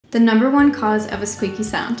The #1 cause of a squeaky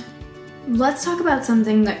sound. Let's talk about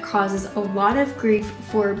something that causes a lot of grief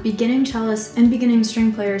for beginning cellists and beginning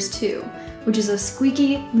string players too, which is a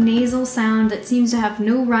squeaky nasal sound that seems to have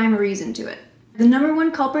no rhyme or reason to it. The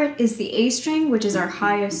 #1 culprit is the A string, which is our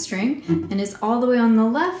highest string, and is all the way on the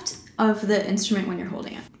left of the instrument when you're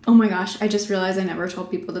holding it. Oh my gosh, I just realized I never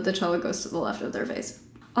told people that the cello goes to the left of their face.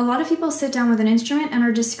 A lot of people sit down with an instrument and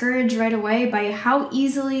are discouraged right away by how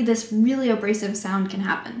easily this really abrasive sound can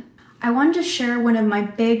happen. I wanted to share one of my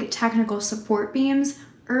big technical support beams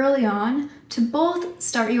early on to both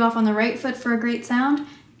start you off on the right foot for a great sound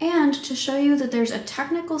and to show you that there's a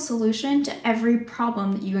technical solution to every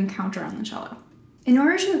problem that you encounter on the cello. In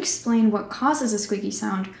order to explain what causes a squeaky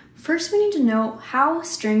sound, first we need to know how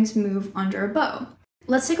strings move under a bow.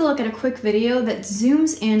 Let's take a look at a quick video that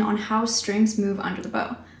zooms in on how strings move under the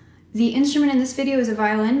bow. The instrument in this video is a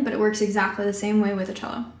violin, but it works exactly the same way with a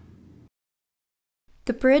cello.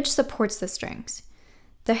 The bridge supports the strings.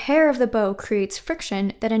 The hair of the bow creates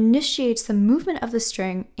friction that initiates the movement of the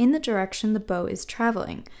string in the direction the bow is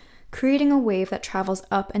traveling, creating a wave that travels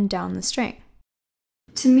up and down the string.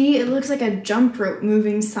 To me, it looks like a jump rope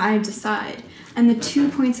moving side to side, and the 2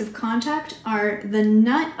 points of contact are the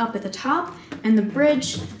nut up at the top and the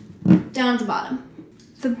bridge down at the bottom.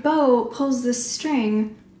 The bow pulls the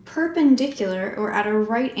string perpendicular or at a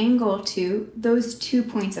right angle to those 2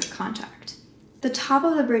 points of contact. The top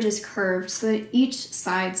of the bridge is curved so that each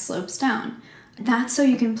side slopes down. That's so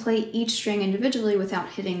you can play each string individually without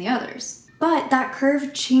hitting the others. But that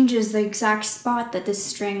curve changes the exact spot that this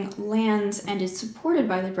string lands and is supported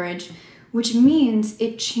by the bridge, which means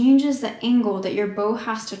it changes the angle that your bow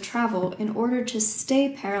has to travel in order to stay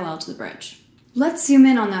parallel to the bridge. Let's zoom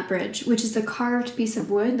in on that bridge, which is the carved piece of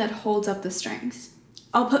wood that holds up the strings.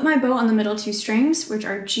 I'll put my bow on the middle 2 strings, which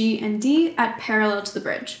are G and D, at parallel to the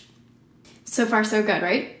bridge. So far so good,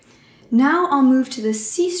 right? Now I'll move to the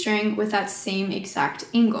C string with that same exact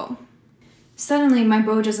angle. Suddenly my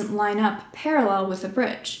bow doesn't line up parallel with the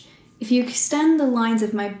bridge. If you extend the lines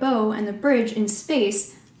of my bow and the bridge in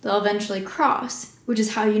space, they'll eventually cross, which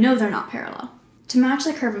is how you know they're not parallel. To match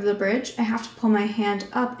the curve of the bridge, I have to pull my hand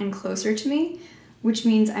up and closer to me, which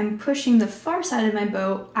means I'm pushing the far side of my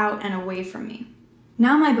bow out and away from me.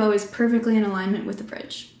 Now my bow is perfectly in alignment with the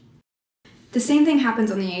bridge. The same thing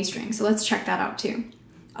happens on the A string, so let's check that out too.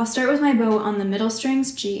 I'll start with my bow on the middle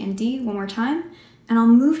strings, G and D, one more time, and I'll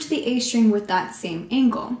move to the A string with that same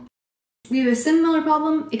angle. We have a similar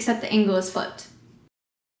problem, except the angle is flipped.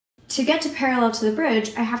 To get to parallel to the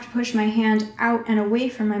bridge, I have to push my hand out and away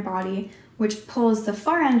from my body, which pulls the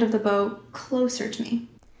far end of the bow closer to me.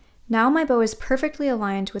 Now my bow is perfectly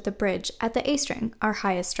aligned with the bridge at the A string, our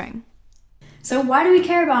highest string. So why do we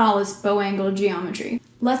care about all this bow angle geometry?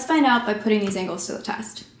 Let's find out by putting these angles to the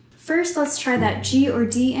test. First, let's try that G or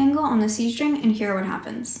D angle on the C string and hear what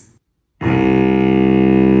happens.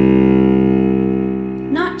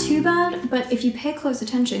 Not too bad, but if you pay close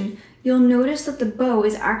attention, you'll notice that the bow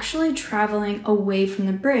is actually traveling away from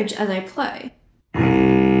the bridge as I play.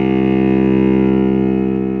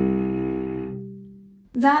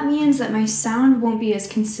 That means that my sound won't be as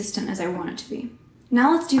consistent as I want it to be.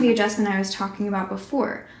 Now let's do the adjustment I was talking about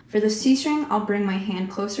before. For the C string, I'll bring my hand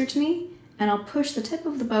closer to me, and I'll push the tip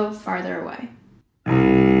of the bow farther away.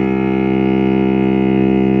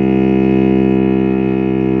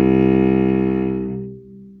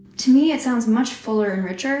 To me, it sounds much fuller and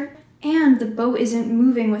richer, and the bow isn't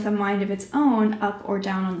moving with a mind of its own up or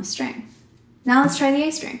down on the string. Now let's try the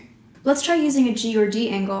A string. Let's try using a G or D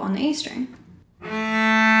angle on the A string.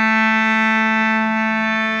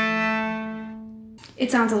 It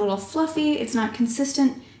sounds a little fluffy, it's not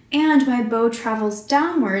consistent, and my bow travels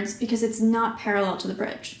downwards because it's not parallel to the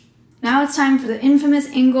bridge. Now it's time for the infamous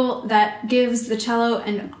angle that gives the cello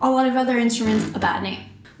and a lot of other instruments a bad name,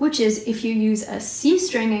 which is if you use a C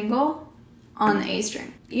string angle on the A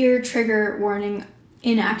string. Ear trigger warning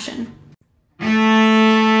in action.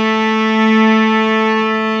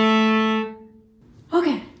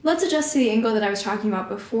 Okay, let's adjust to the angle that I was talking about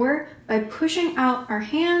before by pushing out our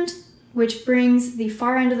hand, which brings the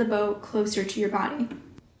far end of the bow closer to your body.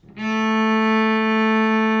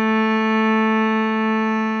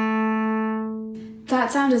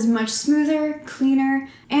 That sound is much smoother, cleaner,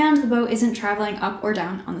 and the bow isn't traveling up or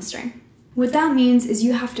down on the string. What that means is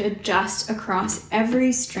you have to adjust across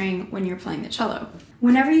every string when you're playing the cello.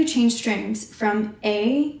 Whenever you change strings from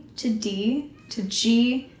A to D to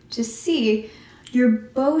G to C, your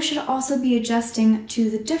bow should also be adjusting to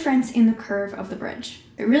the difference in the curve of the bridge.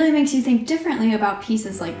 It really makes you think differently about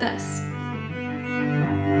pieces like this.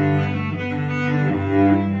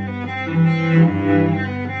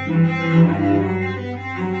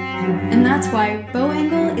 and that's why bow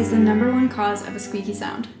angle is the #1 cause of a squeaky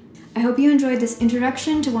sound. I hope you enjoyed this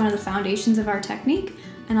introduction to one of the foundations of our technique,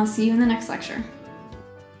 and I'll see you in the next lecture.